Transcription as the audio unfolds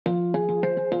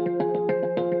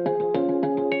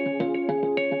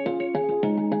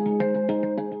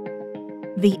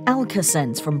The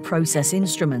AlkaSense from Process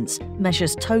Instruments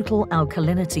measures total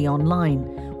alkalinity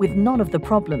online, with none of the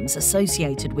problems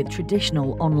associated with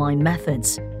traditional online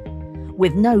methods.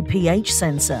 With no pH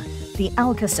sensor, the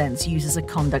AlkaSense uses a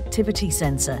conductivity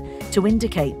sensor to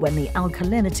indicate when the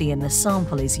alkalinity in the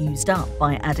sample is used up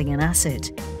by adding an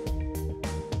acid.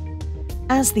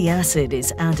 As the acid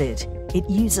is added, it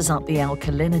uses up the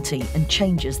alkalinity and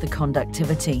changes the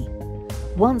conductivity.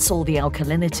 Once all the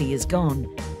alkalinity is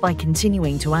gone, by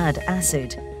continuing to add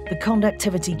acid, the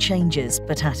conductivity changes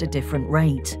but at a different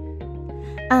rate.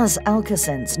 As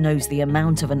AlkaSense knows the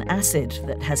amount of an acid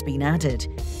that has been added,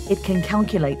 it can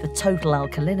calculate the total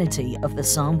alkalinity of the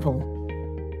sample.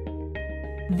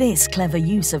 This clever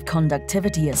use of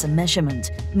conductivity as a measurement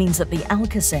means that the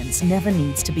AlkaSense never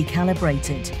needs to be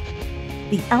calibrated.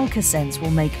 The AlkaSense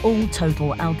will make all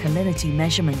total alkalinity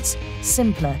measurements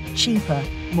simpler, cheaper,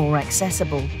 more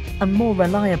accessible, and more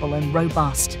reliable and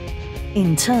robust.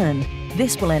 In turn,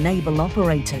 this will enable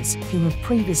operators who have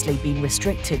previously been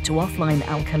restricted to offline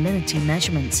alkalinity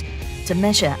measurements to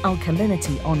measure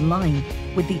alkalinity online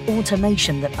with the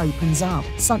automation that opens up,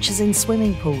 such as in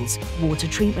swimming pools, water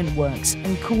treatment works,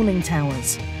 and cooling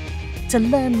towers. To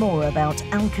learn more about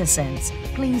AlkaSense,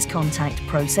 please contact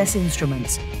Process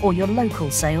Instruments or your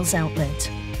local sales outlet.